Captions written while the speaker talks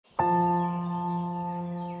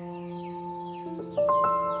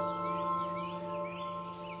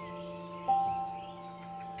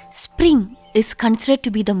Spring is considered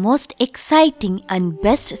to be the most exciting and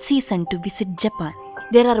best season to visit Japan.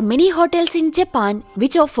 There are many hotels in Japan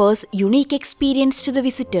which offers unique experience to the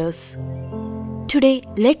visitors. Today,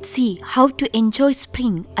 let's see how to enjoy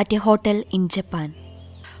spring at a hotel in Japan.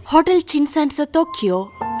 Hotel Chinzanso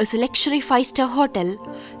Tokyo is a luxury 5-star hotel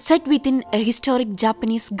set within a historic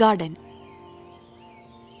Japanese garden.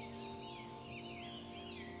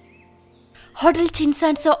 Hotel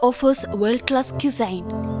Chinzanso offers world-class cuisine,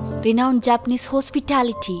 renowned Japanese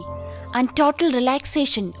hospitality, and total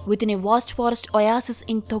relaxation within a vast forest oasis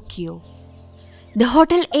in Tokyo. The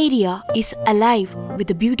hotel area is alive with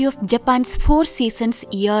the beauty of Japan's 4 seasons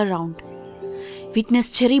year-round.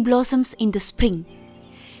 Witness cherry blossoms in the spring,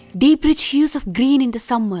 deep rich hues of green in the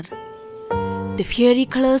summer, the fiery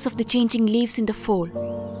colors of the changing leaves in the fall,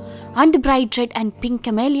 and the bright red and pink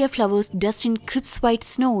camellia flowers dust in crisp white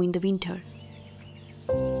snow in the winter.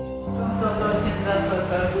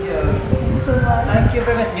 Thank you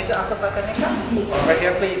very much. Mr. Asapaka, right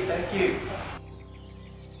here, please. Thank you.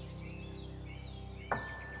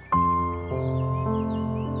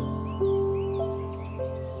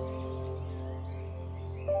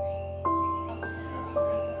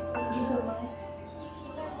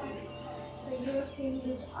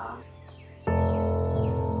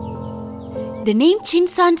 The name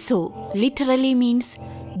Chinzanso literally means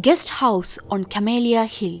guest house on Camellia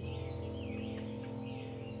Hill.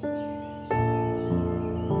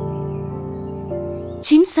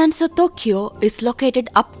 Chinzanso Tokyo is located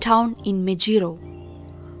uptown in Mejiro.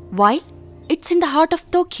 While it's in the heart of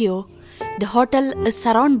Tokyo, the hotel is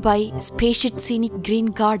surrounded by spacious scenic green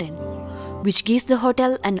garden, which gives the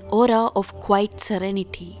hotel an aura of quiet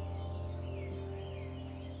serenity.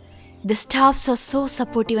 The staffs are so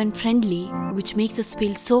supportive and friendly, which makes us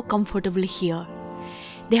feel so comfortable here.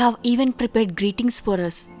 They have even prepared greetings for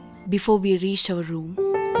us before we reached our room.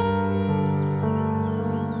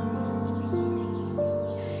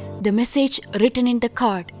 The message written in the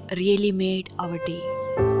card really made our day.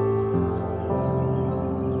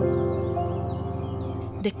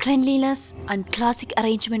 The cleanliness and classic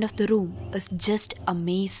arrangement of the room is just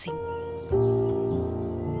amazing.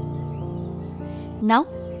 Now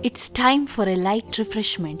it's time for a light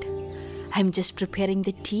refreshment. I'm just preparing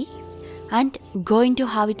the tea and going to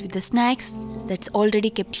have it with the snacks that's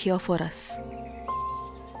already kept here for us.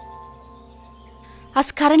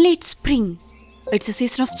 As currently it's spring, it's a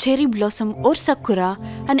season of cherry blossom or sakura,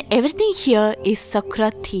 and everything here is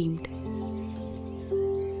sakura themed.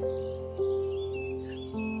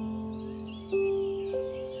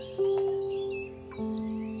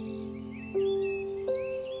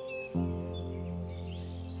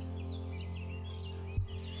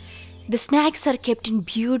 The snacks are kept in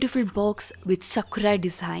beautiful box with sakura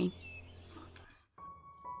design.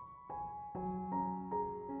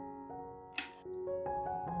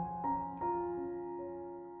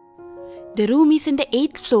 The room is in the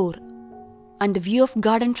 8th floor and the view of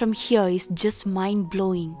garden from here is just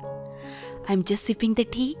mind-blowing. I'm just sipping the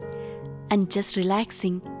tea and just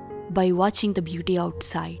relaxing by watching the beauty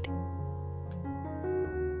outside.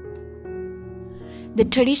 The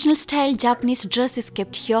traditional style Japanese dress is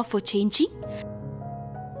kept here for changing.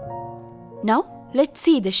 Now let's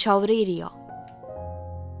see the shower area.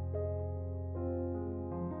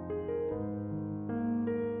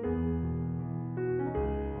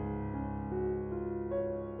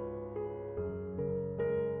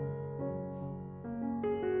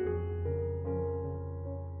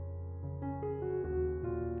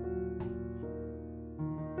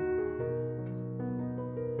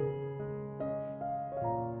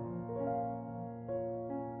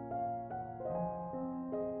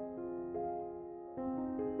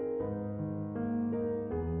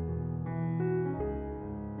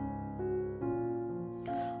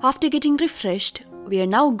 After getting refreshed, we are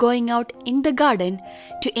now going out in the garden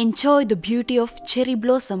to enjoy the beauty of cherry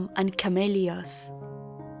blossom and camellias.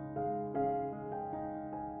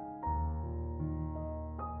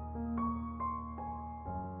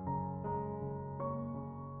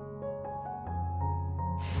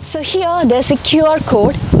 So here there's a QR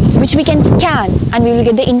code which we can scan and we will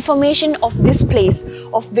get the information of this place,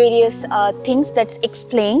 of various things that's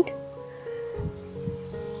explained.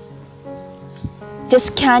 Just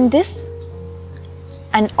scan this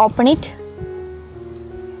and open it,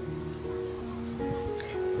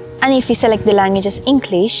 and if we select the language as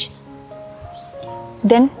English,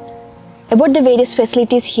 then about the various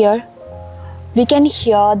facilities here, we can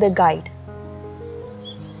hear the guide.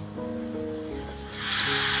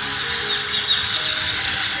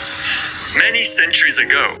 Many centuries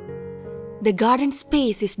ago, The garden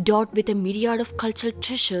space is dotted with a myriad of cultural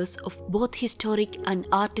treasures of both historic and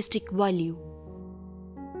artistic value.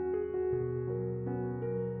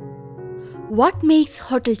 What makes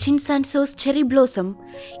Hotel Chinzanso's cherry blossom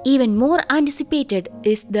even more anticipated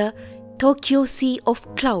is the Tokyo Sea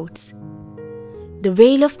of Clouds. The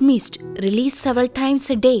veil of mist released several times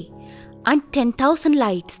a day and 10,000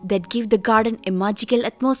 lights that give the garden a magical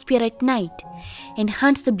atmosphere at night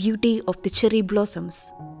enhance the beauty of the cherry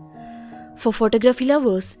blossoms. For photography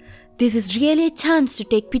lovers, this is really a chance to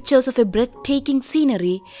take pictures of a breathtaking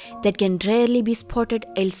scenery that can rarely be spotted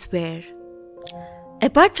elsewhere.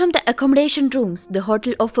 Apart from the accommodation rooms, the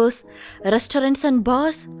hotel offers restaurants and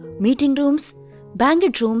bars, meeting rooms,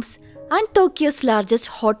 banquet rooms, and Tokyo's largest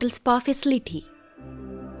hotel spa facility.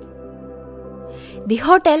 The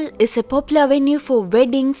hotel is a popular venue for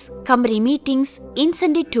weddings, company meetings,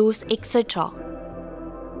 incentive tours, etc.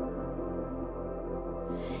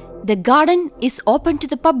 The garden is open to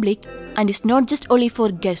the public and is not just only for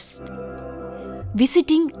guests.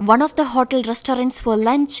 Visiting one of the hotel restaurants for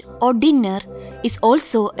lunch or dinner is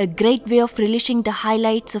also a great way of relishing the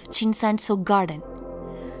highlights of Chinzanso garden.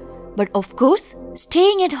 But of course,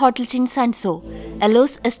 staying at Hotel Chinzanso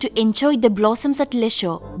allows us to enjoy the blossoms at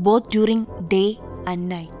leisure both during day and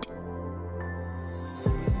night.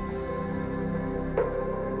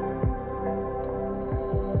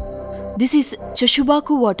 This is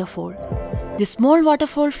Choshubaku waterfall. The small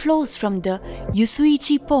waterfall flows from the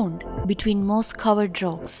Yusuichi pond between moss-covered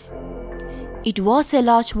rocks. It was a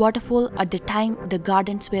large waterfall at the time the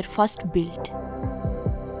gardens were first built.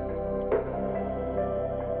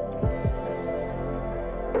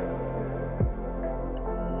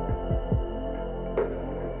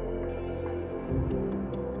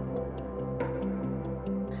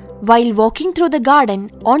 While walking through the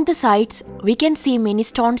garden, on the sides, we can see many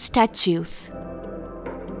stone statues.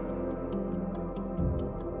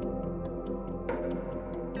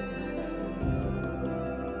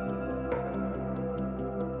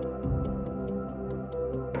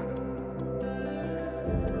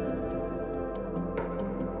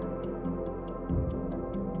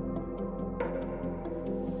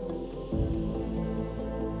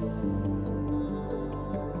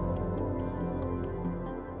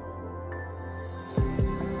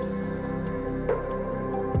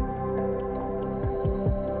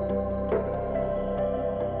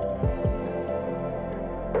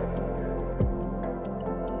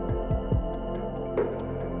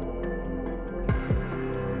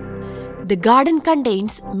 The garden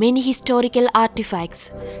contains many historical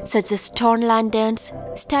artifacts such as stone lanterns,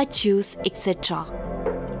 statues, etc.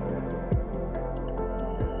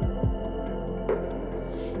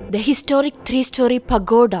 The historic three-story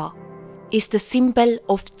pagoda is the symbol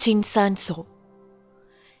of Chinzanso.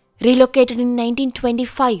 Relocated in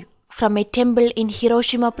 1925 from a temple in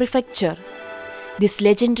Hiroshima Prefecture, this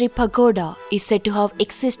legendary pagoda is said to have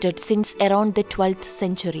existed since around the 12th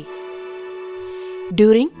century.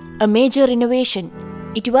 During a major renovation,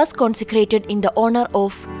 it was consecrated in the honor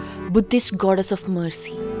of Buddhist goddess of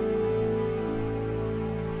mercy.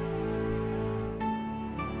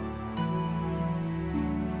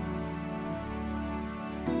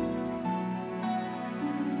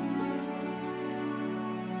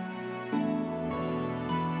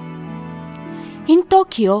 In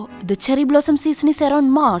Tokyo, the cherry blossom season is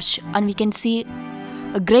around March and we can see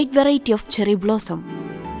a great variety of cherry blossom.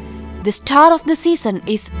 The star of the season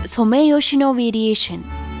is Someyoshino variation,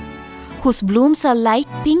 whose blooms are light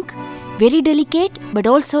pink, very delicate but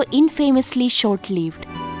also infamously short-lived.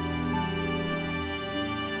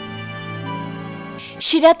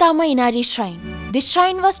 Shiratama Inari Shrine. This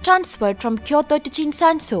shrine was transferred from Kyoto to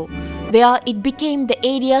Chinzanso, where it became the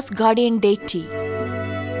area's guardian deity.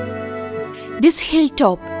 This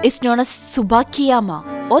hilltop is known as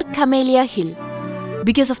Tsubakiyama or Camellia Hill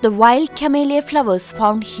because of the wild camellia flowers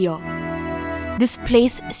found here. This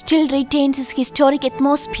place still retains its historic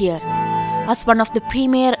atmosphere as one of the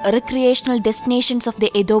premier recreational destinations of the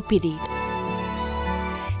Edo period.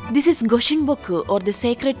 This is Goshinboku or the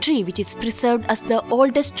sacred tree, which is preserved as the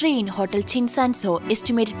oldest tree in Hotel Chinzanso,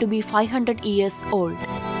 estimated to be 500 years old.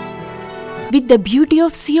 With the beauty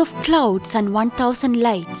of sea of clouds and 1000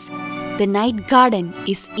 lights, the night garden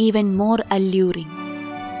is even more alluring.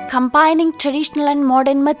 Combining traditional and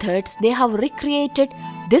modern methods, they have recreated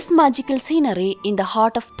this magical scenery in the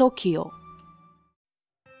heart of Tokyo.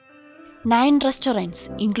 9 restaurants,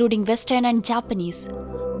 including Western and Japanese,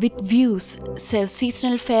 with views, serve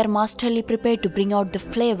seasonal fare masterly prepared to bring out the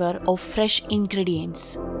flavor of fresh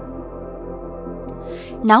ingredients.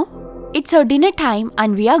 Now, it's our dinner time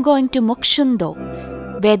and we are going to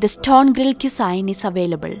Mokushindo, where the stone grill cuisine is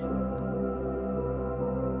available.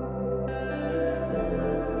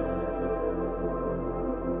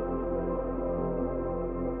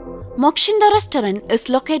 Mokshinda restaurant is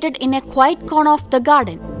located in a quiet corner of the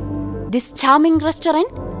garden. This charming restaurant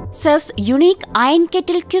serves unique iron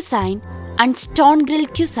kettle cuisine and stone grill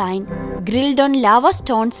cuisine grilled on lava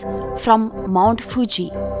stones from Mount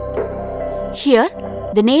Fuji. Here,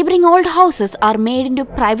 the neighboring old houses are made into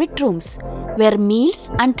private rooms where meals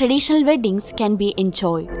and traditional weddings can be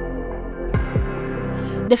enjoyed.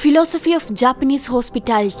 The philosophy of Japanese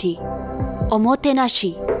hospitality,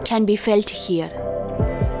 omotenashi, can be felt here.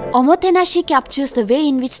 Omotenashi captures the way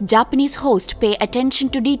in which Japanese hosts pay attention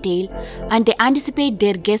to detail and they anticipate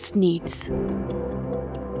their guests' needs.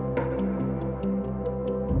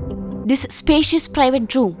 This spacious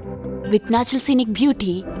private room with natural scenic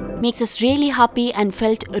beauty makes us really happy and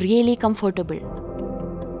felt really comfortable.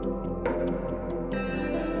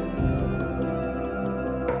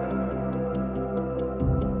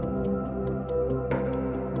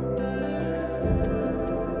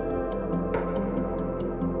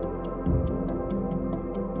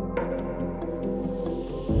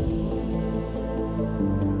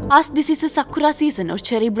 As this is a sakura season or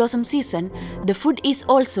cherry blossom season, the food is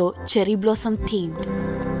also cherry blossom themed.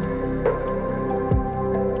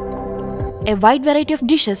 A wide variety of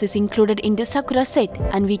dishes is included in the sakura set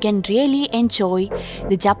and we can really enjoy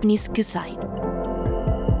the Japanese cuisine.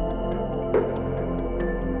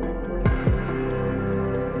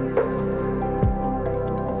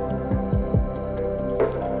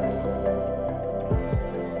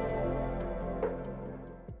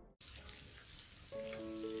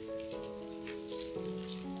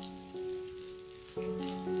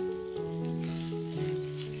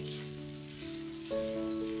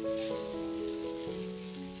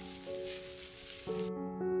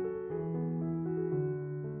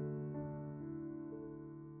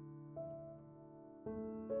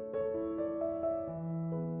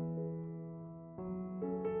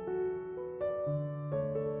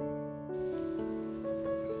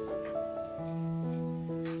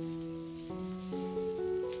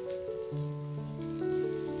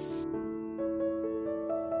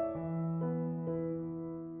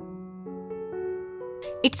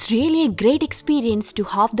 It's really a great experience to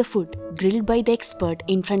have the food grilled by the expert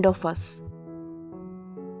in front of us.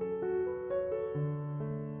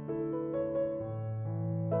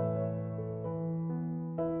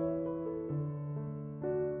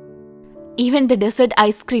 Even the dessert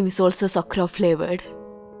ice cream is also sakura flavored.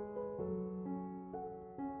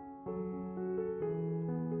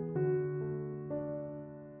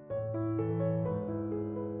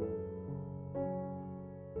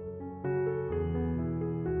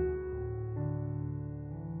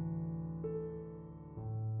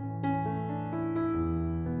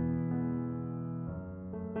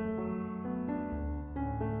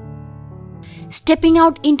 Stepping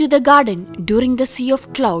out into the garden during the sea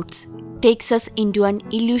of clouds takes us into an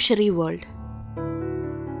illusory world.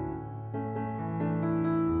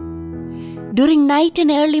 During night and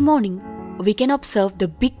early morning, we can observe the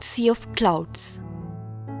big sea of clouds.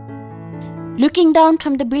 Looking down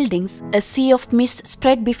from the buildings, a sea of mist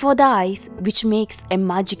spread before the eyes, which makes a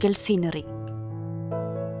magical scenery.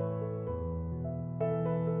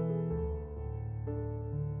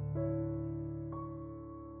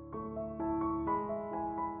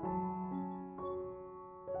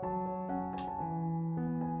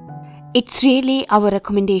 It's really our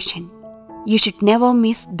recommendation. You should never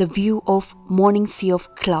miss the view of morning sea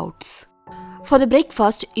of clouds. For the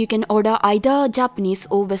breakfast, you can order either Japanese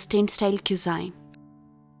or Western style cuisine.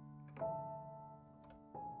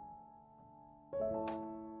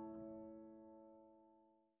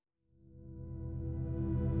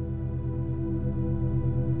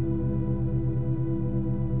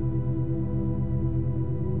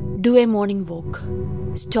 Do a morning walk.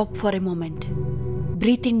 Stop for a moment.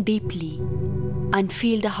 Breathe in deeply and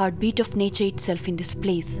feel the heartbeat of nature itself in this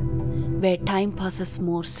place where time passes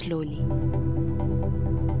more slowly.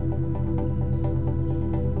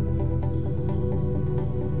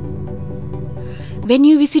 When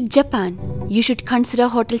you visit Japan, you should consider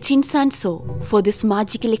Hotel Chinzanso for this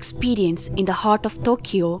magical experience in the heart of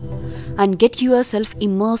Tokyo and get yourself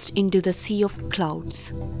immersed into the sea of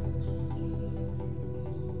clouds.